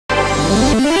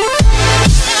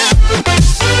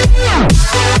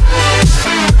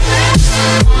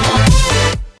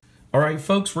Alright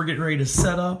folks, we're getting ready to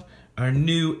set up our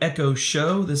new Echo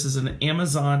Show. This is an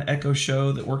Amazon Echo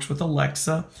Show that works with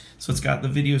Alexa. So it's got the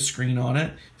video screen on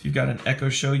it. If you've got an Echo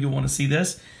Show, you'll want to see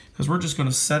this because we're just going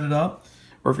to set it up.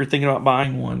 Or if you're thinking about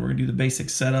buying one, we're going to do the basic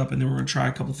setup and then we're going to try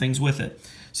a couple things with it.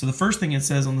 So the first thing it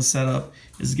says on the setup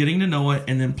is getting to know it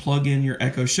and then plug in your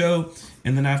Echo Show,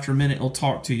 and then after a minute it'll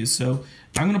talk to you. So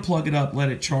I'm going to plug it up, let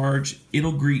it charge,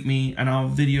 it'll greet me, and I'll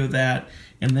video that,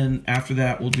 and then after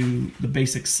that we'll do the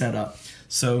basic setup.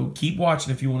 So keep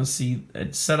watching if you want to see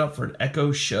it set up for an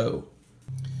Echo Show.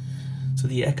 So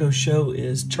the Echo Show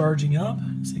is charging up.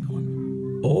 Is it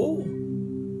going? Oh,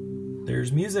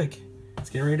 there's music. It's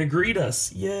getting ready to greet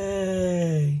us.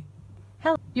 Yay!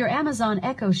 Hello, your Amazon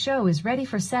Echo Show is ready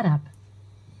for setup.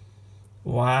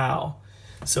 Wow.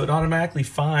 So it automatically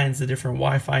finds the different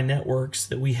Wi-Fi networks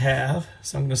that we have.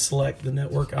 So I'm going to select the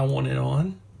network I want it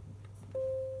on.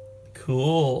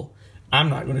 Cool. I'm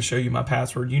not going to show you my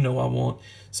password. You know I won't.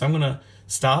 So I'm going to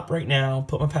stop right now,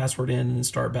 put my password in, and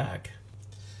start back.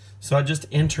 So I just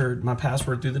entered my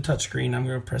password through the touchscreen. I'm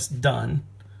going to press done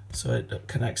so it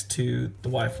connects to the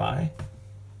Wi-Fi.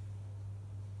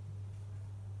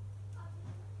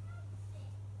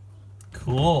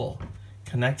 Cool.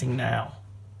 Connecting now.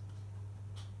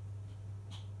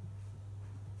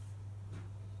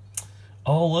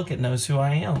 Oh, look, it knows who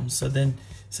I am. So then,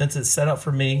 since it's set up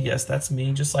for me, yes, that's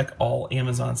me, just like all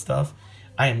Amazon stuff.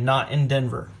 I am not in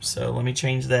Denver, so let me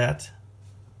change that.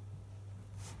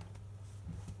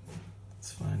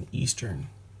 Let's find Eastern.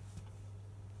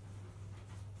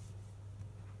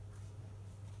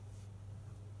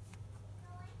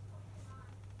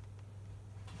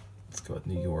 Let's go with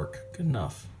New York. Good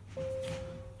enough.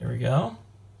 There we go.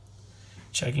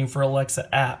 Checking for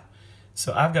Alexa app.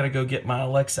 So I've got to go get my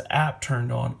Alexa app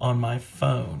turned on my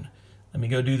phone. Let me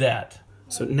go do that.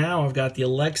 So now I've got the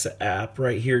Alexa app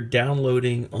right here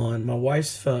downloading on my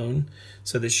wife's phone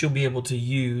so that she'll be able to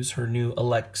use her new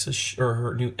Alexa or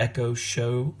her new Echo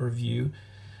Show or View.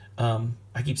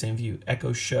 I keep saying View,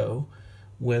 Echo Show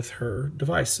with her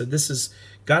device. So this has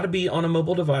got to be on a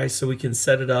mobile device so we can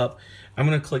set it up. I'm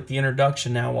going to click the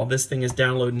introduction now while this thing is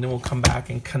downloading, then we'll come back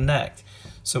and connect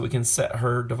so we can set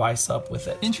her device up with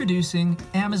it. Introducing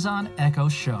Amazon Echo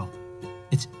Show.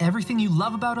 It's everything you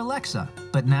love about Alexa,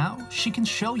 but now she can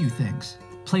show you things.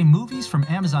 Play movies from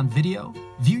Amazon Video,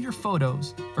 view your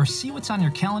photos, or see what's on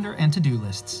your calendar and to-do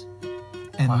lists.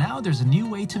 And now there's a new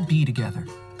way to be together.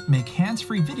 Make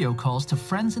hands-free video calls to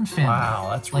friends and family. Wow,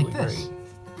 that's really like this. great.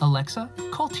 Alexa,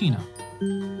 call Tina.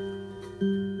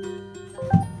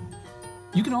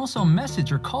 You can also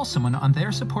message or call someone on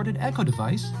their supported Echo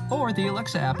device or the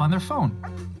Alexa app on their phone.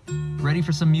 Ready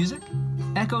for some music?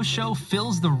 Echo Show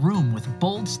fills the room with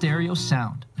bold stereo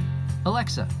sound.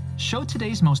 Alexa, show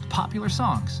today's most popular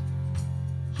songs.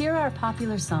 Here are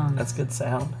popular songs. That's good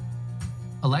sound.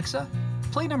 Alexa,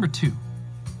 play number 2.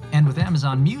 And with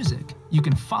Amazon Music, you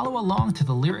can follow along to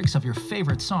the lyrics of your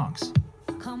favorite songs.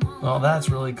 Oh, that's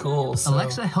really cool. So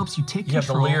Alexa helps you take you have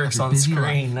the control lyrics of your on busy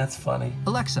screen. life. That's funny.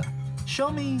 Alexa,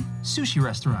 show me sushi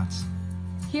restaurants.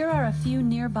 Here are a few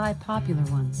nearby popular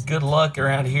ones. Good luck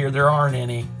around here. There aren't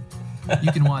any.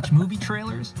 You can watch movie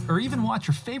trailers or even watch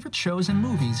your favorite shows and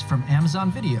movies from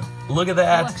Amazon Video. Look at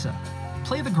that. Alexa,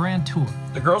 play the Grand Tour.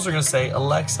 The girls are going to say,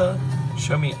 Alexa,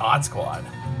 show me Odd Squad.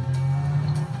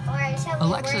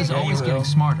 Alexa is Yeah, you always will. getting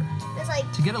smarter. It's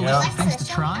like, To get a Yeah. list of things to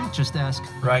Alexa, try, show me. just ask,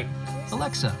 Right.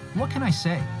 Alexa, what can I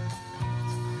say?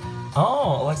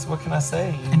 Oh, Alexa, what can I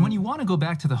say? And when you want to go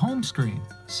back to the home screen,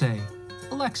 say,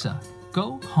 Alexa,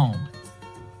 go home.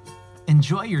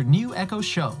 Enjoy your new Echo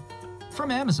Show from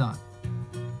Amazon.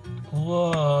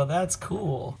 Whoa, that's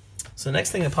cool. So the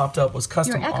next thing that popped up was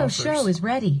custom Your Echo offers. Show is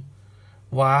ready.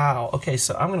 Wow. Okay,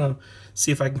 so I'm going to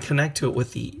see if I can connect to it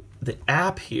with the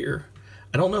app here.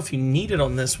 I don't know if you need it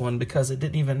on this one because it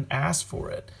didn't even ask for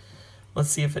it. Let's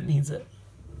see if it needs it.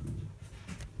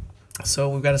 So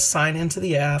we've got to sign into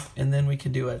the app and then we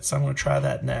can do it. So I'm going to try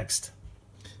that next.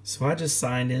 So I just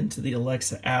signed into the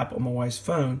Alexa app on my wife's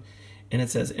phone and it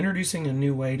says introducing a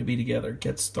new way to be together.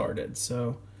 Get started.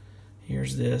 So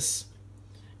here's this.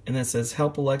 And then it says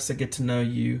help Alexa get to know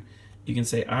you. You can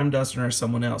say I'm Dustin or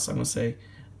someone else. I'm going to say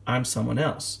I'm someone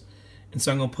else. And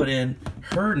so I'm going to put in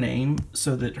her name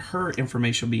so that her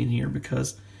information will be in here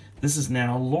because this is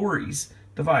now Lori's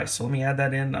device. So let me add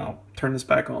that in and I'll turn this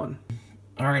back on.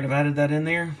 All right, I've added that in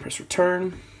there. Press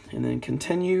return and then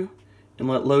continue and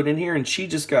let it load in here. And she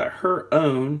just got her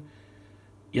own,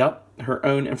 her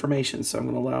own information. So I'm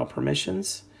going to allow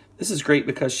permissions. This is great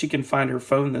because she can find her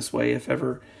phone this way if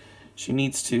ever She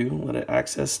needs to let it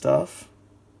access stuff.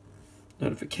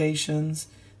 Notifications.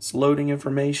 It's loading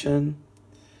information.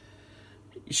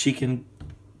 She can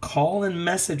call and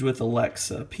message with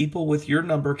Alexa. People with your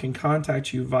number can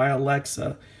contact you via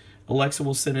Alexa. Alexa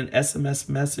will send an SMS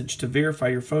message to verify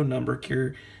your phone number.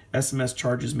 Carrier SMS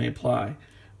charges may apply.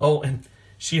 Oh, and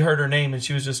she heard her name and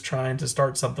she was just trying to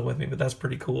start something with me, but that's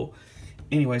pretty cool.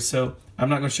 Anyway, so I'm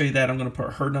not going to show you that. I'm going to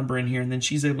put her number in here, and then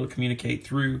she's able to communicate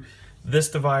through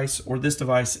this device or this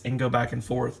device and go back and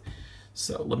forth.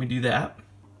 So let me do that.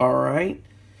 All right.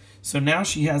 So now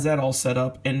she has that all set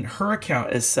up, and her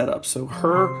account is set up. So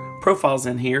her profile's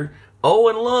in here. Oh,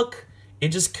 and look, it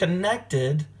just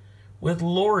connected with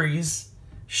Lori's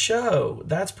show.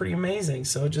 That's pretty amazing.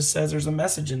 So it just says there's a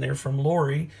message in there from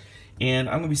Lori, and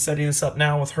I'm going to be setting this up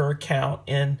now with her account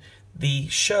in the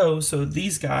show, so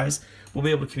these guys will be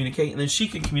able to communicate, and then she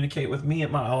can communicate with me at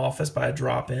my office by a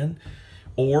drop-in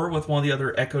or with one of the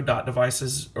other Echo Dot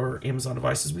devices or Amazon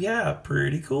devices we have.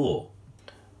 Pretty cool.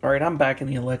 All right, I'm back in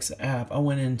the Alexa app. I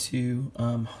went into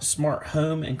Smart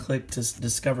Home and clicked to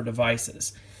discover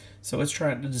devices. So it's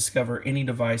trying to discover any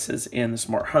devices in the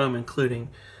Smart Home, including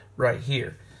right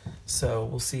here. So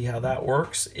we'll see how that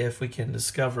works if we can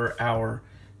discover our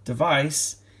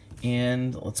device.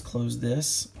 And let's close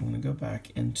this. I'm going to go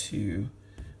back into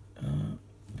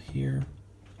here.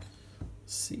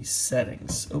 Let's see,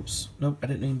 settings. Oops, nope, I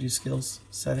didn't even do skills.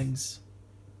 Settings.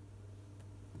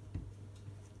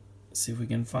 Let's see if we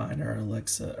can find our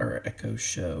Alexa or Echo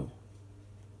show.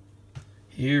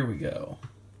 Here we go.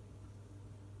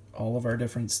 All of our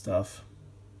different stuff.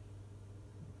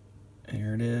 And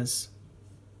here it is.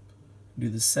 Do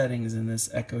the settings in this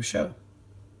Echo show.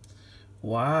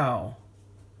 Wow.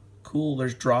 Cool.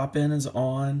 There's drop-in is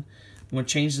on. I'm going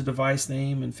to change the device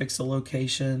name and fix the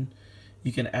location.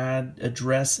 You can add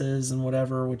addresses and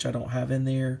whatever, which I don't have in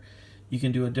there. You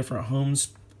can do a different home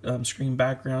screen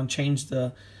background, change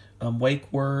the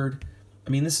wake word.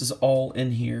 I mean, this is all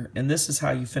in here, and this is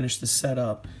how you finish the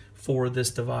setup for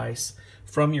this device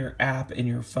from your app in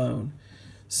your phone.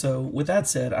 So with that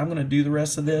said, I'm going to do the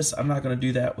rest of this. I'm not going to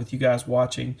do that with you guys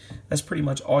watching. That's pretty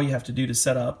much all you have to do to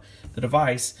set up the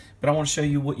device, but I want to show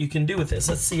you what you can do with this.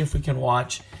 Let's see if we can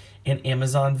watch an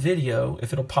Amazon video,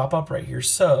 if it'll pop up right here.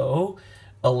 So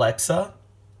Alexa,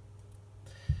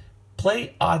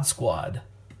 play Odd Squad.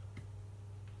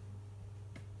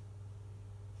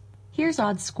 Here's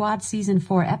Odd Squad Season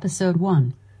 4, Episode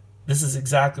 1. This is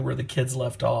exactly where the kids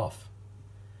left off.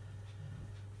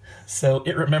 So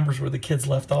it remembers where the kids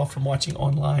left off from watching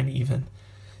online even.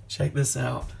 Check this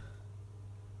out.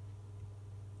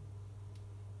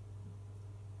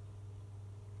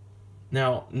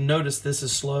 Now, notice this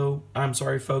is slow. I'm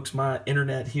sorry, folks. My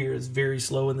internet here is very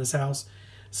slow in this house.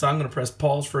 So I'm going to press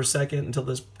pause for a second until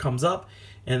this comes up,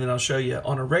 and then I'll show you.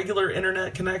 On a regular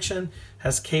internet connection,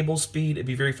 has cable speed, it'd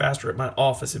be very fast, or at my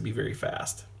office, it'd be very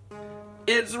fast.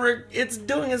 It's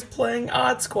doing is playing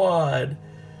Odd Squad.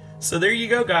 So there you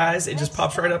go, guys. It just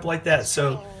pops right up like that.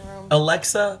 So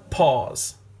Alexa,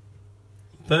 pause.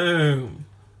 Boom.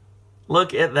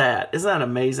 Look at that. Isn't that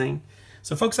amazing?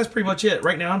 So folks, that's pretty much it.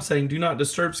 Right now I'm setting do not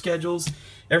disturb schedules,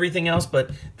 everything else, but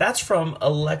that's from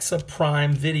Alexa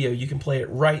Prime Video. You can play it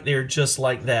right there just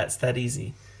like that. It's that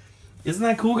easy. Isn't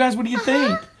that cool, guys? What do you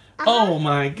think? Oh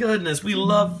my goodness. We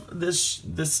love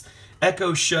this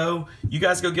Echo show. You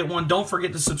guys go get one. Don't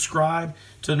forget to subscribe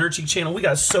to the Nerd Chic channel. We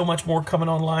got so much more coming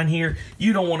online here.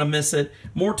 You don't want to miss it.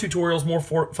 More tutorials, more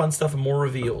fun stuff, and more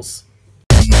reveals.